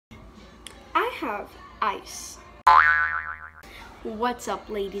have ice. What's up,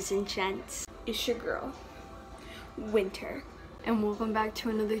 ladies and gents? It's your girl, Winter, and welcome back to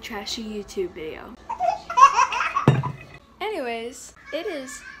another trashy YouTube video. Anyways, it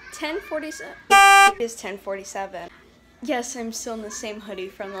is 10:47. It is 10:47. Yes, I'm still in the same hoodie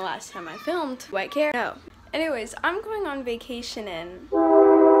from the last time I filmed. Do I care? No. Anyways, I'm going on vacation in...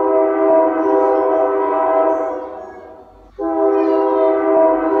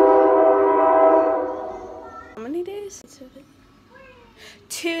 How many days?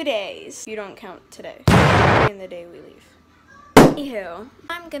 2 days. You don't count today. In the day we leave. Ew.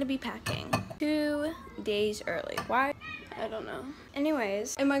 I'm gonna be packing 2 days early. Why? I don't know.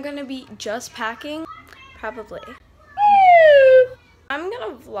 Anyways, am I gonna be just packing? Probably. I'm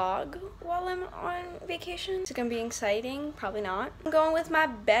gonna vlog while I'm on vacation. Is it gonna be exciting? Probably not. I'm going with my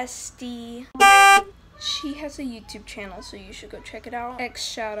bestie. She has a YouTube channel, so you should go check it out.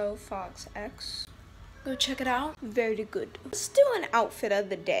 XShadowFoxX. Go check it out. Very good. Let's do an outfit of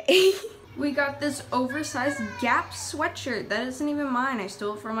the day. We got this oversized Gap sweatshirt. That isn't even mine. I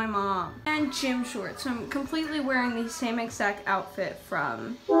stole it from my mom. And gym shorts. So I'm completely wearing the same exact outfit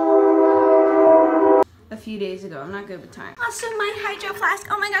from a few days ago. I'm not good with time. Also, my hydro flask.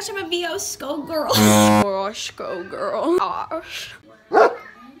 Oh my gosh, I'm a VO Skull girl. Gosh, go girl. Gosh.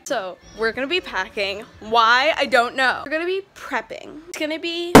 So, we're gonna be packing. Why? I don't know. We're gonna be prepping. It's gonna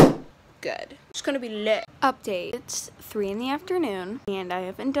be good. It's gonna be lit. Update. It's 3 in the afternoon, and I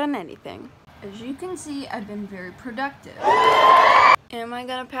haven't done anything. As you can see, I've been very productive. Am I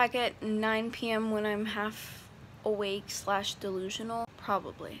gonna pack at 9 p.m. when I'm half awake / delusional?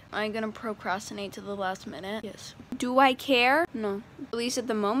 Probably. Am I gonna procrastinate to the last minute? Yes. Do I care? No. At least at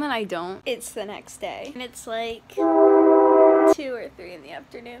the moment I don't. It's the next day. And it's like 2 or 3 in the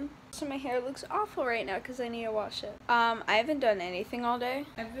afternoon. So my hair looks awful right now because I need to wash it. I haven't done anything all day.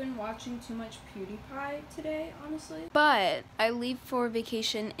 I've been watching too much PewDiePie today, honestly. But I leave for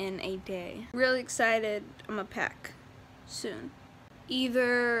vacation in a day. Really excited. I'm gonna pack soon.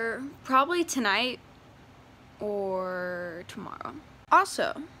 Either probably tonight or tomorrow.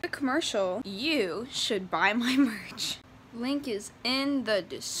 Also, a commercial, you should buy my merch. Link is in the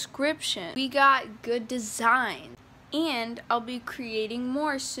description. We got good design, and I'll be creating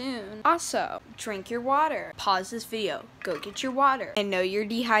more soon. Also, drink your water. Pause this video, go get your water, and know you're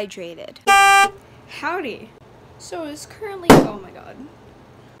dehydrated. Howdy. So it's currently, oh my god.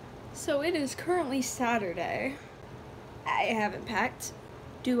 So it is currently Saturday. I haven't packed.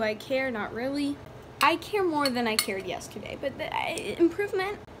 Do I care? Not really. I care more than I cared yesterday, but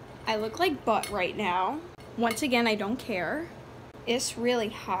improvement. I look like butt right now. Once again, I don't care. It's really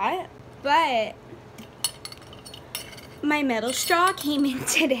hot, but my metal straw came in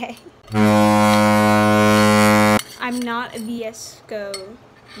today. I'm not a VSCO,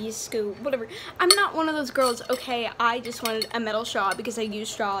 whatever. I'm not one of those girls, okay, I just wanted a metal straw because I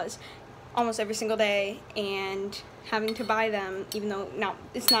use straws almost every single day, and having to buy them, even though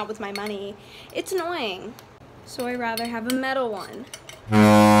it's not with my money, it's annoying. So I'd rather have a metal one.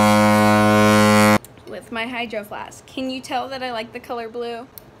 With my hydro flask. Can you tell that I like the color blue?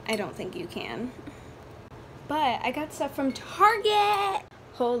 I don't think you can. But I got stuff from Target.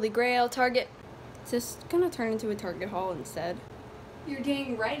 Holy grail, Target. It's just gonna turn into a Target haul instead. You're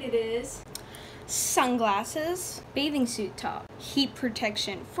dang right it is. Sunglasses, bathing suit top, heat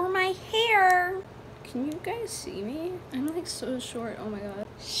protection for my hair. Can you guys see me? I'm like so short, oh my god.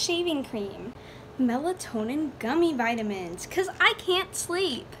 Shaving cream, melatonin gummy vitamins, cause I can't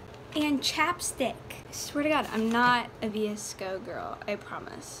sleep, and chapstick. I swear to god, I'm not a VSCO girl, I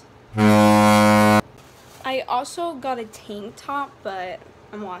promise. I also got a tank top, but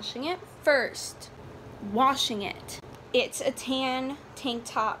I'm washing it first. Washing it. It's a tan tank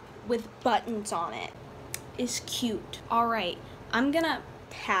top with buttons on it. It's cute. Alright, I'm gonna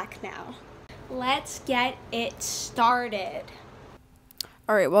pack now. Let's get it started.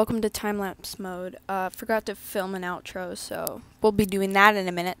 Alright, welcome to time-lapse mode. Forgot to film an outro, so we'll be doing that in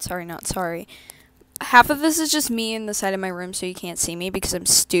a minute. Sorry, not sorry. Half of this is just me in the side of my room so you can't see me because I'm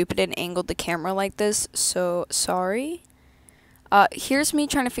stupid and angled the camera like this, so sorry. Here's me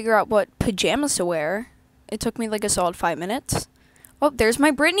trying to figure out what pajamas to wear. It took me like a solid 5 minutes. Oh, there's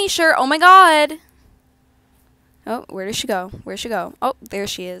my Britney shirt. Oh my god. Oh, where did she go? Where'd she go? Oh, there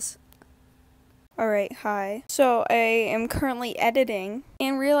she is. Alright, hi. So, I am currently editing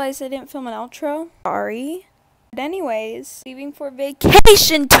and realized I didn't film an outro. Sorry. But anyways, leaving for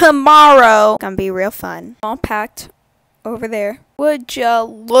vacation tomorrow. Gonna be real fun. All packed over there. Would ya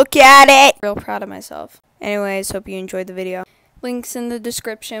look at it? Real proud of myself. Anyways, hope you enjoyed the video. Links in the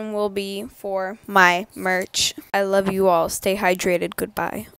description will be for my merch. I love you all. Stay hydrated. Goodbye.